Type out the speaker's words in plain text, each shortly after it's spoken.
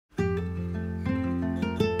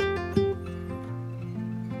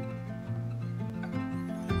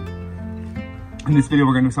In this video,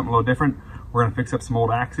 we're gonna do something a little different. We're gonna fix up some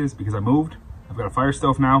old axes because I moved. I've got a fire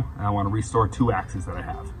stove now, and I wanna restore 2 axes that I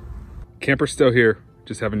have. Camper's still here,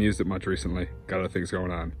 just haven't used it much recently. Got other things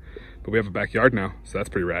going on. But we have a backyard now, so that's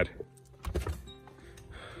pretty rad.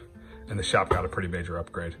 And the shop got a pretty major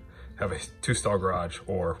upgrade. Have a 2-stall garage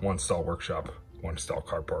or 1-stall workshop, 1-stall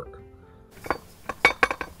carport.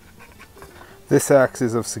 This axe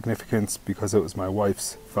is of significance because it was my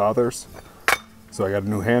wife's father's. So I got a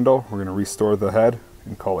new handle. We're gonna restore the head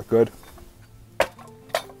and call it good.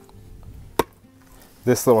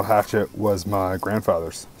 This little hatchet was my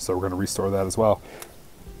grandfather's, so we're gonna restore that as well.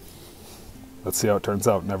 Let's see how it turns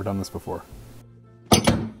out. Never done this before.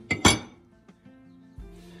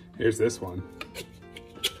 Here's this one.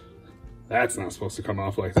 That's not supposed to come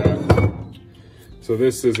off like that. So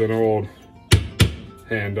this is an old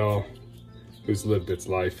handle who's lived its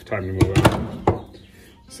life. Time to move on.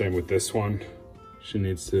 Same with this one. She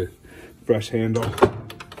needs a fresh handle.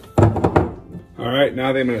 All right, now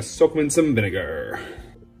I'm gonna soak them in some vinegar.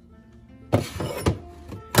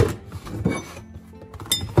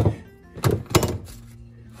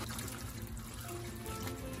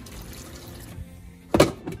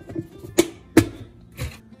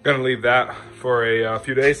 Gonna leave that for a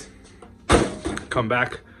few days. Come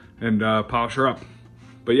back and polish her up.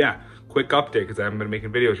 But yeah, quick update because I haven't been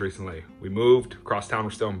making videos recently. We moved across town.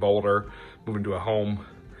 We're still in Boulder. Moving to a home.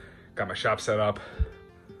 Got my shop set up.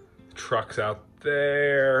 Truck's out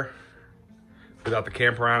there. Without the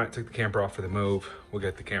camper on it. Took the camper off for the move. We'll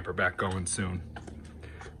get the camper back going soon.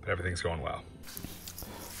 But everything's going well.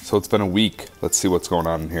 So it's been a week. Let's see what's going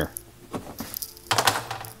on in here.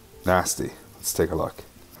 Nasty. Let's take a look.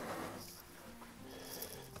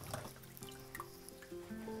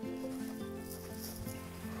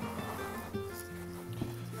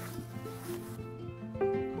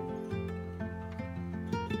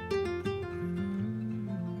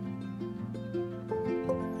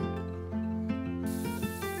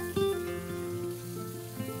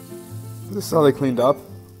 This is how they cleaned up.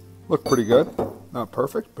 Look pretty good. Not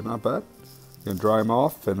perfect, but not bad. Gonna dry them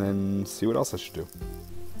off and then see what else I should do.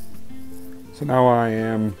 So now I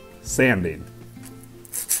am sanding.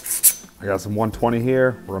 I got some 120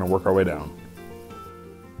 here. We're gonna work our way down.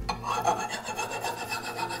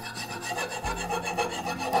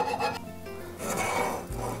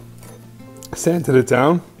 Sanded it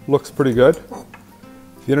down. Looks pretty good.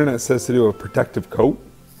 The internet says to do a protective coat.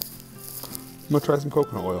 I'm gonna try some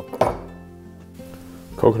coconut oil.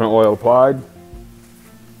 Coconut oil applied.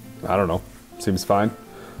 I don't know. Seems fine.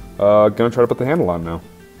 Gonna try to put the handle on now.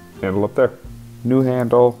 Handle up there. New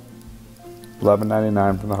handle.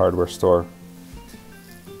 $11.99 from the hardware store.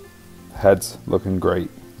 Head's looking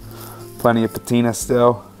great. Plenty of patina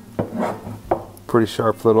still. Pretty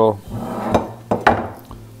sharp little.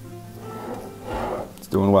 It's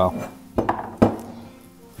doing well.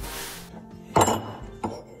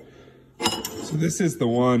 So this is the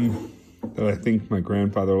one that I think my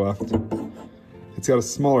grandfather left. It's got a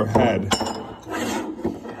smaller head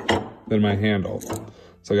than my handle.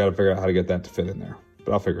 So I gotta figure out how to get that to fit in there,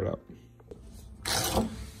 but I'll figure it out.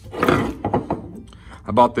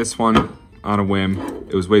 I bought this one on a whim.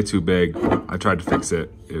 It was way too big. I tried to fix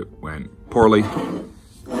it. It went poorly.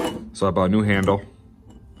 So I bought a new handle.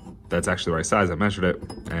 That's actually the right size. I measured it,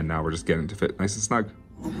 and now we're just getting it to fit nice and snug.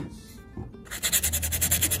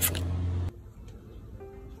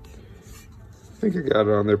 I think I got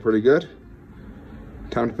it on there pretty good.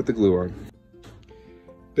 Time to put the glue on.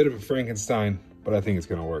 Bit of a Frankenstein, but I think it's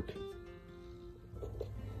gonna work.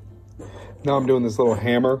 Now I'm doing this little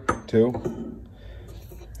hammer too.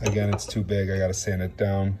 Again, it's too big. I gotta sand it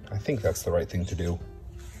down. I think that's the right thing to do.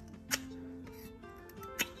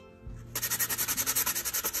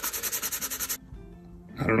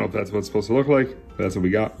 I don't know if that's what it's supposed to look like, but that's what we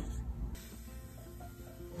got.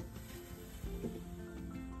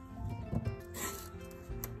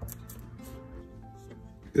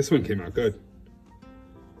 This one came out good.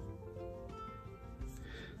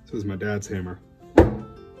 This was my dad's hammer.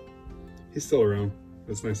 He's still around.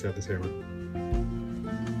 It's nice to have this hammer.